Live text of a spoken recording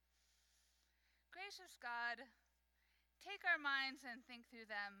Gracious God, take our minds and think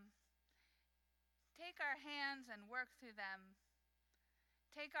through them. Take our hands and work through them.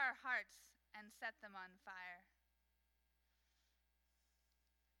 Take our hearts and set them on fire.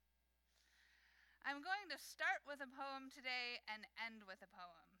 I'm going to start with a poem today and end with a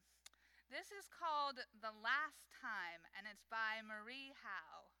poem. This is called The Last Time, and it's by Marie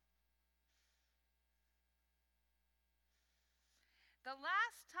Howe. The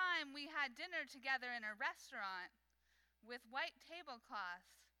last time we had dinner together in a restaurant with white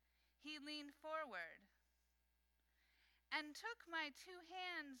tablecloths, he leaned forward and took my 2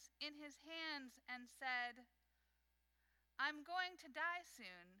 hands in his hands and said, "I'm going to die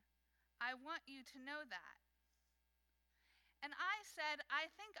soon. I want you to know that." And I said, "I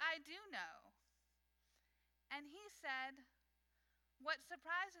think I do know." And he said, "What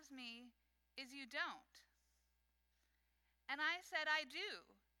surprises me is you don't." And I said, "I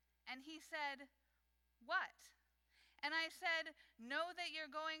do." And he said, "What?" And I said, "Know that you're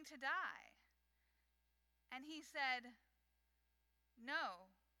going to die." And he said,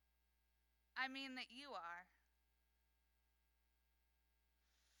 "No, I mean that you are."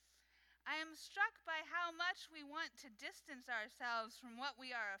 I am struck by how much we want to distance ourselves from what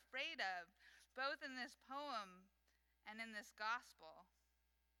we are afraid of, both in this poem and in this gospel.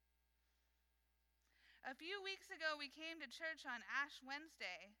 A few weeks ago, we came to church on Ash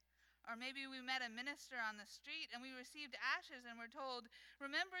Wednesday, or maybe we met a minister on the street and we received ashes and were told,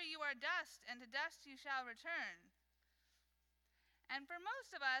 "Remember, you are dust, and to dust you shall return." And for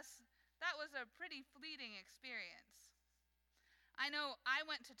most of us, that was a pretty fleeting experience. I know I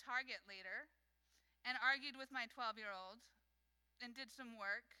went to Target later and argued with my 12-year-old and did some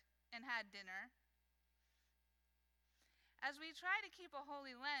work and had dinner. As we try to keep a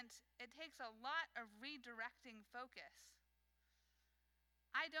holy Lent, it takes a lot of redirecting focus.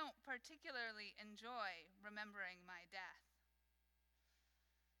 I don't particularly enjoy remembering my death.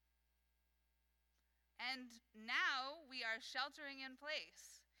 And now we are sheltering in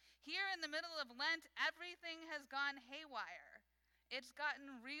place. Here in the middle of Lent, everything has gone haywire. It's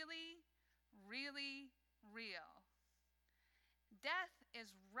gotten really, really real. Death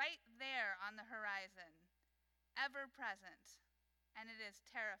is right there on the horizon, ever present, and it is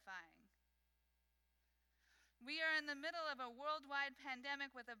terrifying. We are in the middle of a worldwide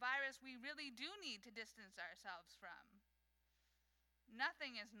pandemic with a virus we really do need to distance ourselves from.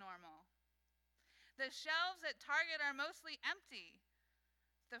 Nothing is normal. The shelves at Target are mostly empty.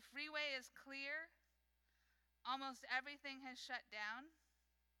 The freeway is clear. Almost everything has shut down.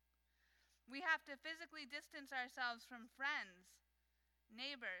 We have to physically distance ourselves from friends,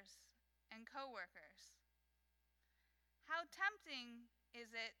 neighbors, and coworkers. How tempting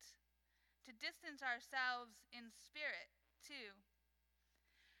is it to distance ourselves in spirit, too?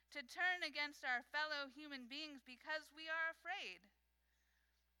 To turn against our fellow human beings because we are afraid.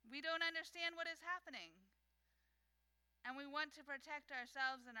 We don't understand what is happening, and we want to protect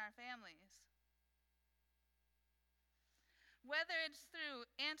ourselves and our families. Whether it's through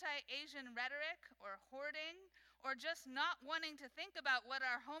anti-Asian rhetoric or hoarding or just not wanting to think about what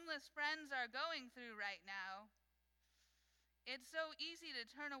our homeless friends are going through right now, it's so easy to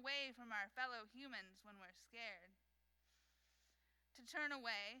turn away from our fellow humans when we're scared. To turn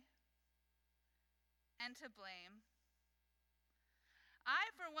away and to blame.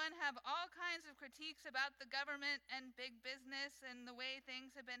 I, for one, have all kinds of critiques about the government and big business and the way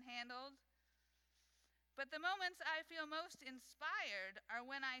things have been handled. But the moments I feel most inspired are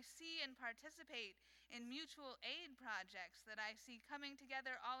when I see and participate in mutual aid projects that I see coming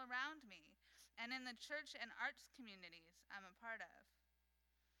together all around me and in the church and arts communities I'm a part of.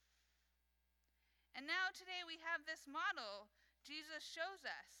 And now today we have this model Jesus shows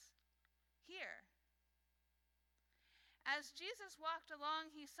us here. As Jesus walked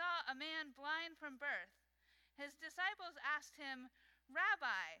along, he saw a man blind from birth. His disciples asked him,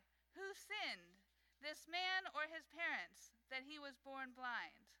 "Rabbi, who sinned, this man or his parents, that he was born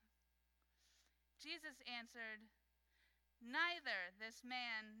blind?" Jesus answered, "Neither this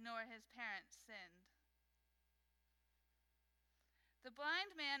man nor his parents sinned." The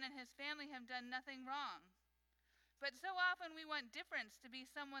blind man and his family have done nothing wrong, but so often we want difference to be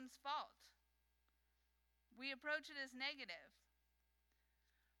someone's fault. We approach it as negative.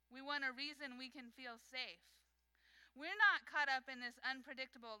 We want a reason we can feel safe. We're not caught up in this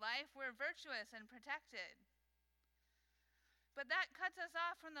unpredictable life. We're virtuous and protected. But that cuts us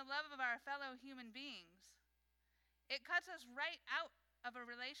off from the love of our fellow human beings. It cuts us right out of a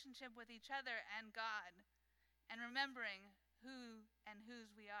relationship with each other and God, and remembering who and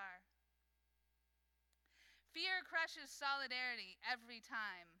whose we are. Fear crushes solidarity every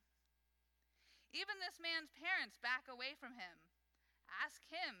time. Even this man's parents back away from him. Ask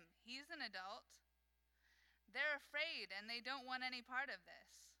him, he's an adult. They're afraid and they don't want any part of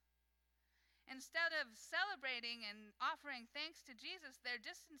this. Instead of celebrating and offering thanks to Jesus, they're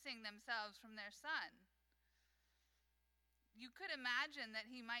distancing themselves from their son. You could imagine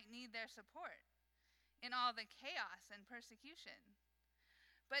that he might need their support in all the chaos and persecution.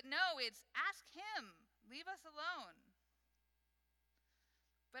 But no, it's ask him, leave us alone.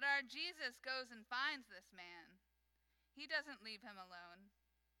 But our Jesus goes and finds this man. He doesn't leave him alone.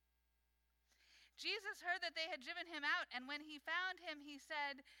 Jesus heard that they had driven him out, and when he found him, he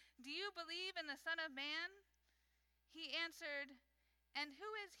said, "Do you believe in the Son of Man?" He answered, "And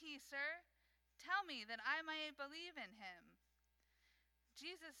who is he, sir? Tell me that I may believe in him."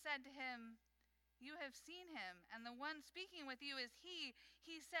 Jesus said to him, "You have seen him, and the one speaking with you is he."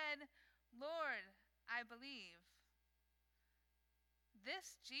 He said, "Lord, I believe."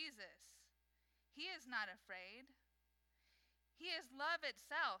 This Jesus, he is not afraid. He is love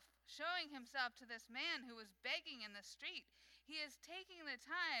itself, showing himself to this man who was begging in the street. He is taking the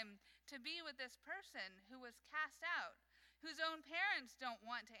time to be with this person who was cast out, whose own parents don't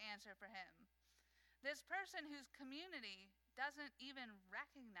want to answer for him, this person whose community doesn't even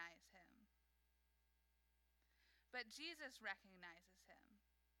recognize him. But Jesus recognizes him.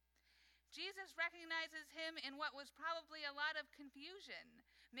 Jesus recognizes him in what was probably a lot of confusion,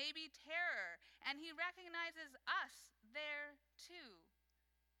 maybe terror, and he recognizes us there too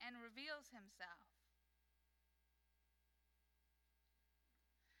and reveals himself.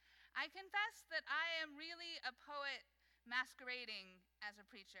 I confess that I am really a poet masquerading as a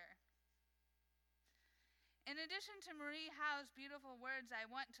preacher. In addition to Marie Howe's beautiful words, I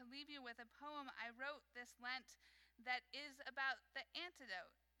want to leave you with a poem I wrote this Lent that is about the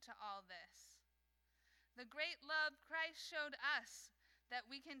antidote to all this. The great love Christ showed us that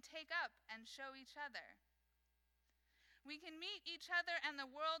we can take up and show each other. We can meet each other and the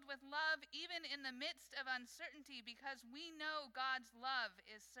world with love even in the midst of uncertainty because we know God's love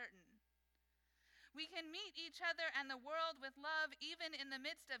is certain. We can meet each other and the world with love even in the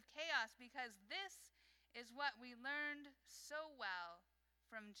midst of chaos because this is what we learned so well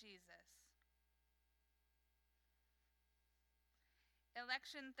from Jesus.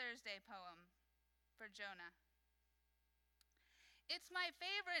 Election Thursday poem for Jonah. It's my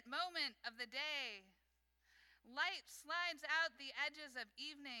favorite moment of the day. Light slides out the edges of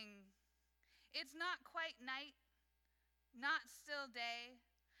evening. It's not quite night, not still day.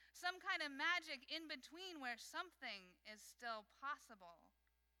 Some kind of magic in between where something is still possible.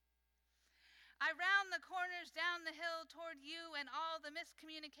 I round the corners down the hill toward you and all the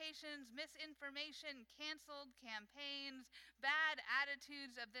miscommunications, misinformation, canceled campaigns, bad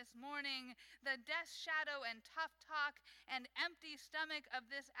attitudes of this morning, the death shadow and tough talk and empty stomach of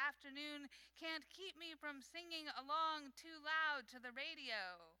this afternoon can't keep me from singing along too loud to the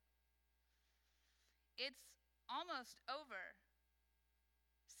radio. It's almost over.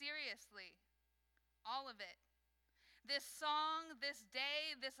 Seriously, all of it. This song, this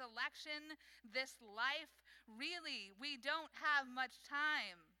day, this election, this life, really, we don't have much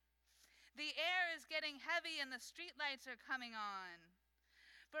time. The air is getting heavy and the streetlights are coming on.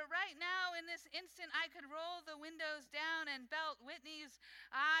 But right now, in this instant, I could roll the windows down and belt Whitney's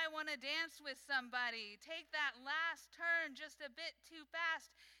 "I Want to Dance with Somebody." Take that last turn just a bit too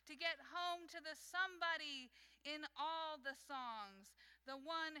fast to get home to the somebody in all the songs. The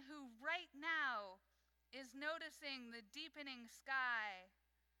one who right now is noticing the deepening sky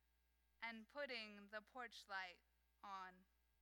and putting the porch light on.